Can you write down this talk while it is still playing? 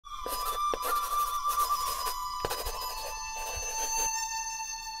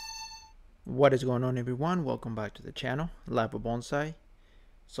What is going on, everyone? Welcome back to the channel, Life of Bonsai.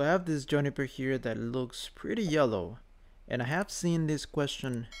 So I have this juniper here that looks pretty yellow, and I have seen this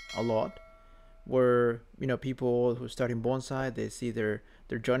question a lot where people who are starting bonsai, they see their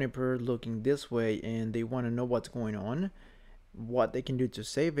juniper looking this way and they want to know what's going on, what they can do to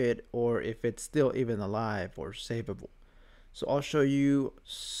save it, or if it's still even alive or savable. So I'll show you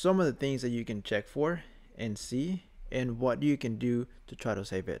some of the things that you can check for and see, and what you can do to try to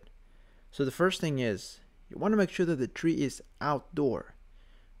save it. So the first thing is, you want to make sure that the tree is outdoor.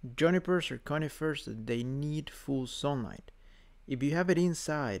 Junipers or conifers, they need full sunlight. If you have it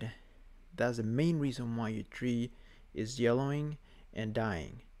inside, that's the main reason why your tree is yellowing and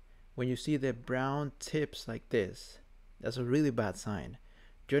dying. When you see the brown tips like this, that's a really bad sign.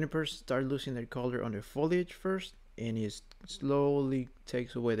 Junipers start losing their color on their foliage first, and it slowly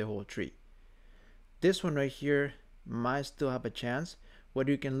takes away the whole tree. This one right here might still have a chance. What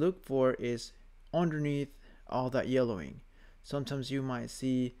you can look for is underneath all that yellowing. Sometimes you might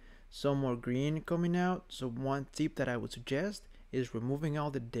see some more green coming out. So one tip that I would suggest is removing all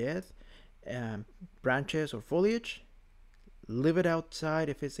the dead branches or foliage. Leave it outside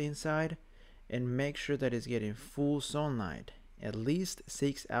if it's inside, and make sure that it's getting full sunlight, at least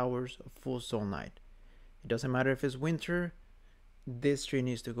 6 hours of full sunlight. It doesn't matter if it's winter, this tree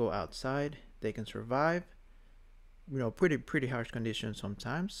needs to go outside. They can survive pretty harsh conditions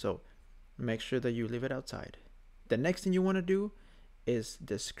sometimes, so make sure that you leave it outside. The next thing you want to do is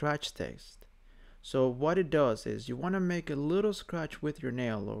the scratch test. So what it does is, you want to make a little scratch with your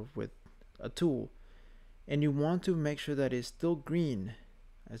nail or with a tool, and you want to make sure that it's still green.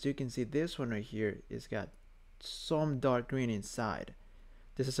 As you can see, this one right here is got some dark green inside.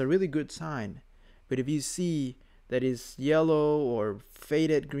 This is a really good sign. But if you see that it's yellow or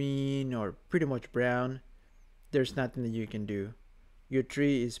faded green or pretty much brown, there's nothing that you can do. Your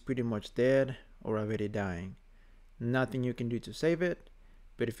tree is pretty much dead or already dying. Nothing you can do to save it.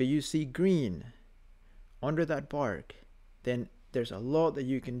 But if you see green under that bark, then there's a lot that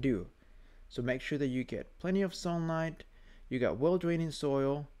you can do. So make sure that you get plenty of sunlight. You got well draining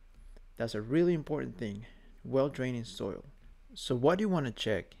soil. That's a really important thing, well draining soil. So what do you want to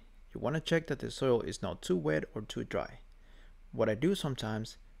check? You want to check that the soil is not too wet or too dry. What I do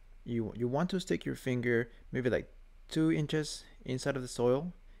sometimes, you want to stick your finger maybe like 2 inches inside of the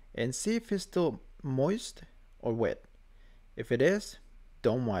soil and see if it's still moist or wet. If it is,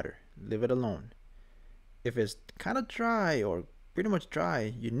 don't water, leave it alone. If it's kind of dry or pretty much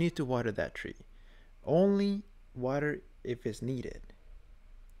dry, you need to water that tree. Only water if it's needed.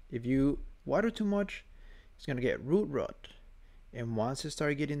 If you water too much, it's going to get root rot, and once you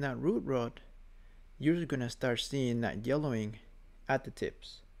start getting that root rot, you're going to start seeing that yellowing at the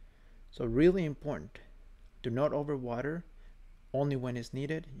tips. So really important, do not overwater. Only when it's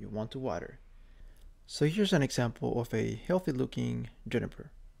needed, you want to water. So here's an example of a healthy looking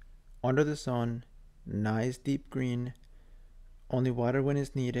juniper. Under the sun, nice deep green, only water when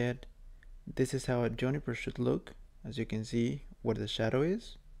it's needed. This is how a juniper should look. As you can see where the shadow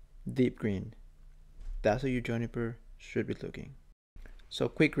is, deep green. That's how your juniper should be looking. So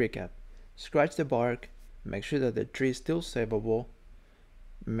quick recap, scratch the bark, make sure that the tree is still savable.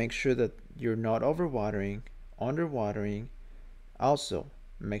 Make sure that you're not overwatering, underwatering. Also,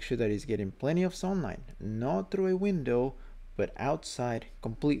 make sure that it's getting plenty of sunlight, not through a window, but outside,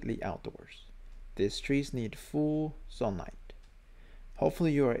 completely outdoors. These trees need full sunlight.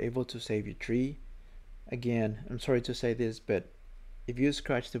 Hopefully you are able to save your tree. Again, I'm sorry to say this, but if you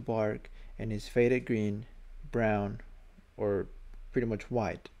scratch the bark and it's faded green, brown, or pretty much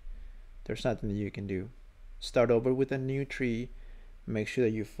white, there's nothing that you can do. Start over with a new tree. Make sure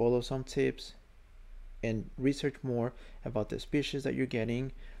that you follow some tips and research more about the species that you're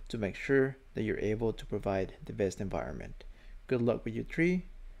getting to make sure that you're able to provide the best environment. Good luck with your tree.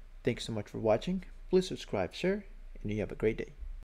 Thanks so much for watching. Please subscribe, share, and you have a great day.